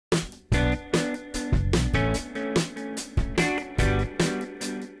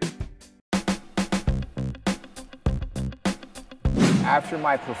After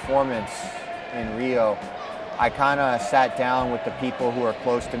my performance in Rio, I kind of sat down with the people who are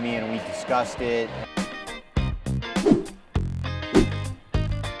close to me and we discussed it.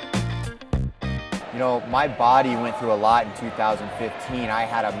 You know, my body went through a lot in 2015. I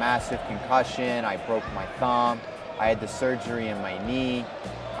had a massive concussion, I broke my thumb, I had the surgery in my knee,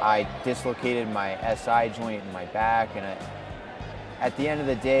 I dislocated my SI joint in my back, and at the end of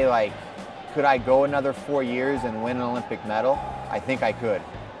the day, like, could I go another 4 years and win an Olympic medal? I think I could.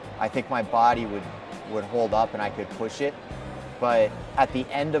 I think my body would hold up and I could push it. But at the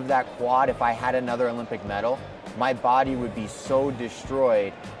end of that quad, if I had another Olympic medal, my body would be so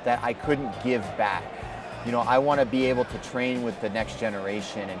destroyed that I couldn't give back. You know, I want to be able to train with the next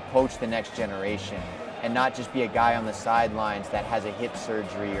generation and coach the next generation and not just be a guy on the sidelines that has a hip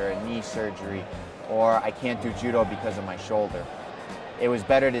surgery or a knee surgery, or I can't do judo because of my shoulder. It was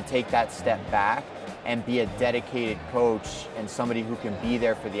better to take that step back and be a dedicated coach and somebody who can be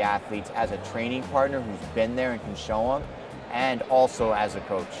there for the athletes as a training partner who's been there and can show them, and also as a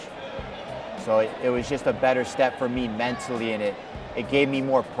coach. So it was just a better step for me mentally, and it gave me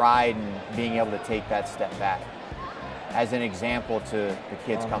more pride in being able to take that step back as an example to the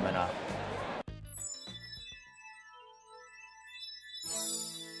kids coming up.